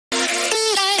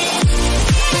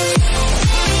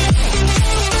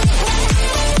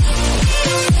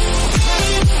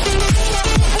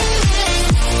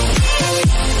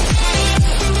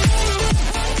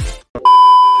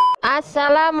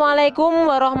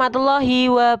Assalamualaikum warahmatullahi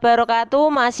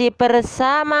wabarakatuh. Masih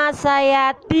bersama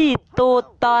saya di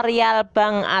tutorial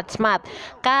Bang Atsmat.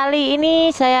 Kali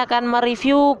ini saya akan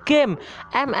mereview game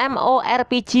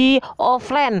MMORPG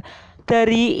offline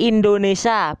dari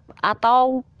Indonesia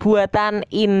atau buatan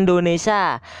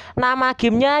Indonesia. Nama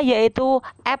gamenya yaitu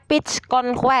Epic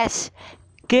Conquest.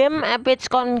 Game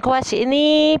Epic Conquest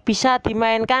ini bisa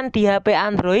dimainkan di HP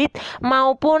Android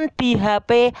maupun di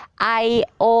HP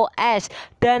iOS.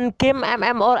 Dan game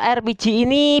MMORPG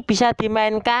ini bisa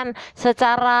dimainkan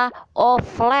secara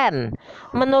offline.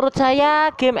 Menurut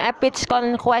saya game Epic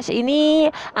Conquest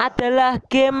ini adalah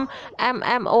game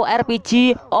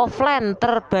MMORPG offline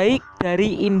terbaik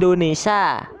dari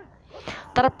Indonesia.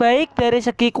 Terbaik dari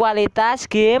segi kualitas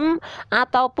game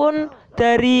ataupun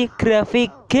dari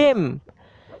grafik game.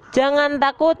 Jangan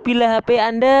takut bila HP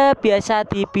Anda biasa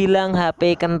dibilang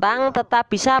HP kentang tetap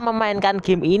bisa memainkan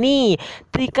game ini,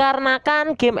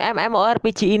 dikarenakan game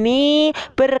MMORPG ini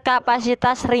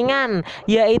berkapasitas ringan,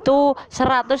 yaitu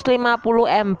 150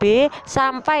 MB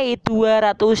sampai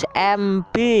 200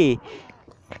 MB.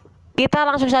 Kita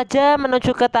langsung saja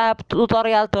menuju ke tahap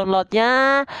tutorial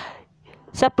downloadnya.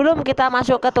 Sebelum kita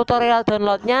masuk ke tutorial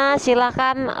downloadnya,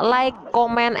 silahkan like,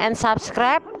 comment, and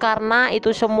subscribe karena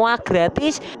itu semua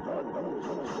gratis.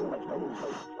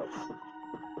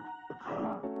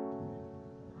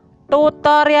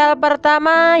 Tutorial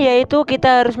pertama yaitu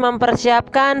kita harus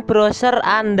mempersiapkan browser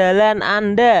andalan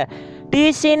Anda.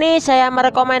 Di sini saya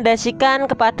merekomendasikan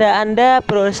kepada Anda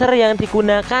browser yang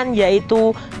digunakan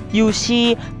yaitu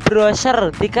UC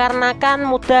browser, dikarenakan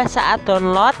mudah saat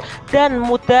download dan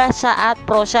mudah saat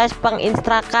proses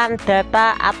penginstrakan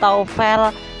data atau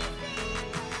file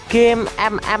game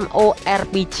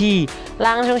MMORPG.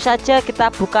 Langsung saja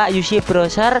kita buka UC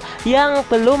browser. Yang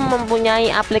belum mempunyai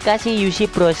aplikasi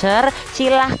UC browser,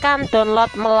 silahkan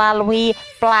download melalui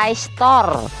Play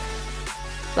Store.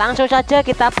 Langsung saja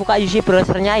kita buka UC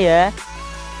browsernya ya.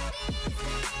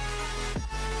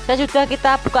 Sesudah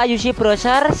kita buka UC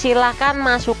browser, silahkan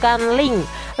masukkan link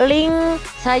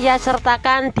saya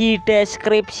sertakan di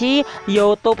deskripsi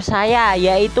YouTube saya,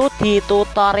 yaitu di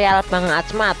tutorial Bang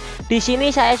Atsmat. Di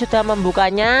sini saya sudah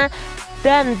membukanya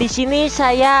dan di sini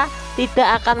saya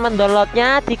tidak akan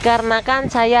mendownloadnya dikarenakan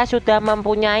saya sudah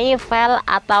mempunyai file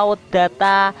atau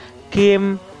data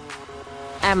game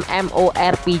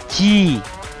MMORPG.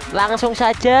 Langsung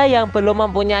saja yang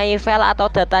belum mempunyai file atau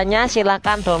datanya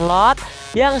silahkan download.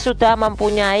 Yang sudah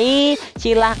mempunyai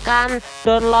silahkan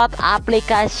download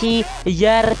aplikasi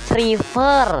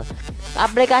Zarcriver.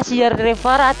 Aplikasi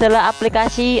Zarcriver adalah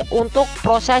aplikasi untuk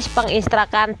proses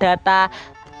penginstrakan data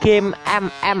game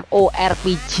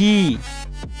MMORPG.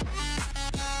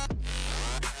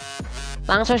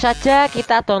 Langsung saja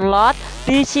kita download.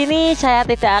 Di sini saya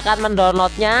tidak akan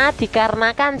mendownloadnya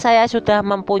dikarenakan saya sudah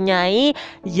mempunyai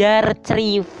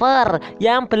Zarcriver.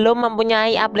 Yang belum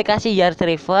mempunyai aplikasi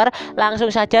Zarcriver, langsung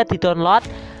saja di-download.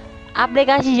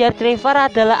 Aplikasi Zarcriver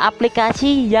adalah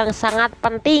aplikasi yang sangat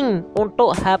penting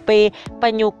untuk HP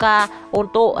penyuka,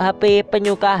 untuk HP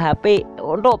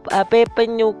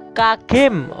penyuka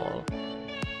game.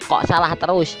 Kok salah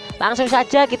terus? Langsung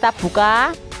saja kita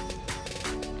buka.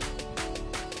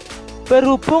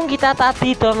 Berhubung kita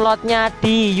tadi downloadnya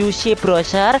di UC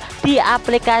browser, di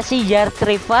aplikasi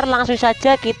Zarcriver, langsung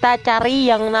saja kita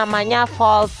cari yang namanya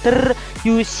folder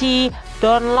UC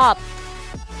download.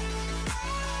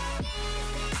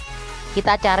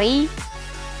 Kita cari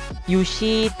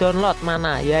UC download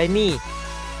mana ya, ini.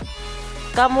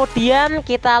 Kemudian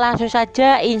kita langsung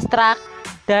saja instruct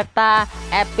data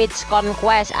Epic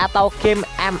Conquest atau game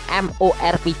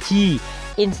MMORPG.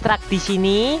 Instruct di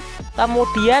sini.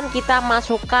 Kemudian kita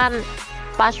masukkan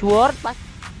password.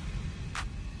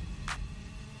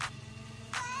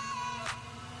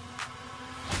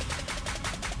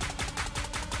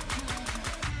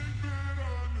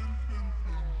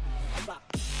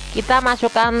 Kita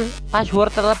masukkan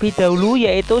password terlebih dahulu,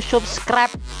 yaitu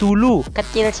subscribe dulu,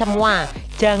 kecil semua.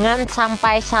 Jangan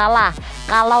sampai salah.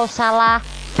 Kalau salah,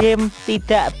 game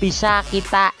tidak bisa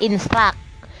kita instruct.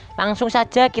 Langsung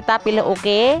saja kita pilih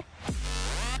OK.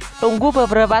 Tunggu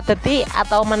beberapa detik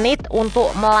atau menit untuk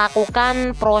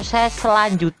melakukan proses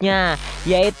selanjutnya,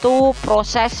 yaitu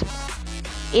proses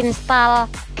install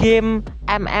game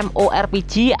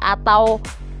MMORPG atau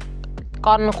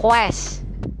Conquest,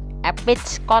 Epic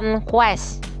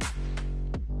Conquest.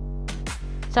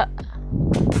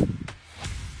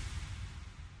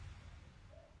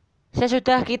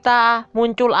 Sesudah kita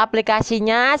muncul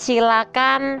aplikasinya,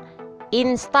 silakan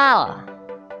install.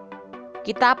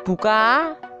 Kita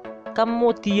buka.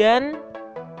 Kemudian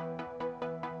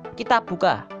kita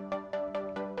buka.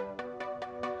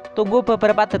 Tunggu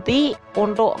beberapa detik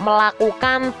untuk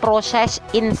melakukan proses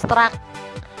instruct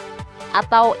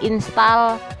atau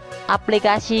install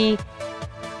aplikasi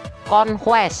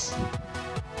Conquest.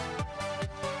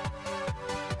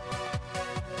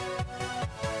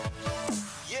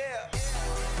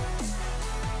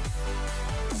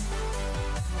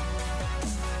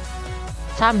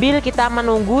 Sambil kita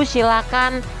menunggu,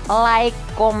 silakan like,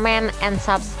 comment, and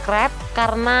subscribe,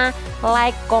 karena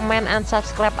like, comment, and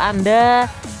subscribe Anda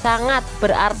sangat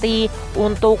berarti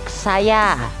untuk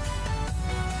saya.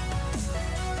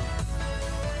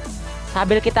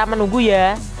 Sambil kita menunggu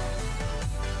ya,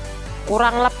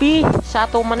 kurang lebih 1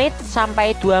 menit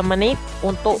sampai 2 menit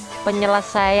untuk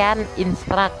penyelesaian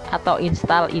instruct atau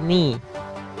install ini.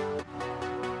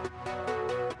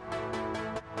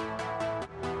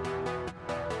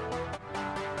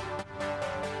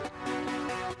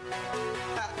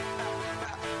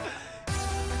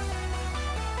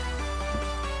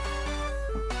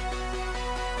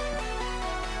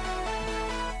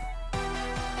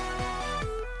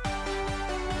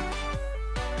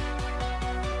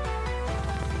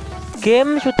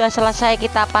 Game sudah selesai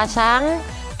kita pasang,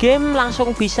 game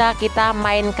langsung bisa kita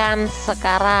mainkan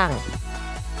sekarang.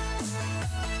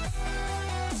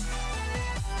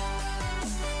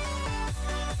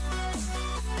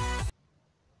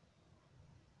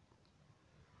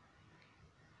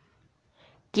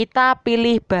 Kita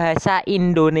pilih bahasa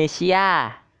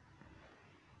Indonesia.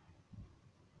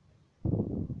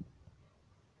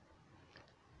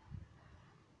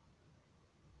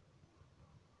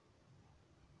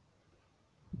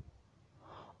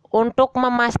 Untuk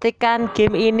memastikan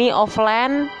game ini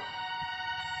offline,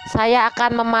 saya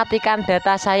akan mematikan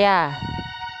data saya.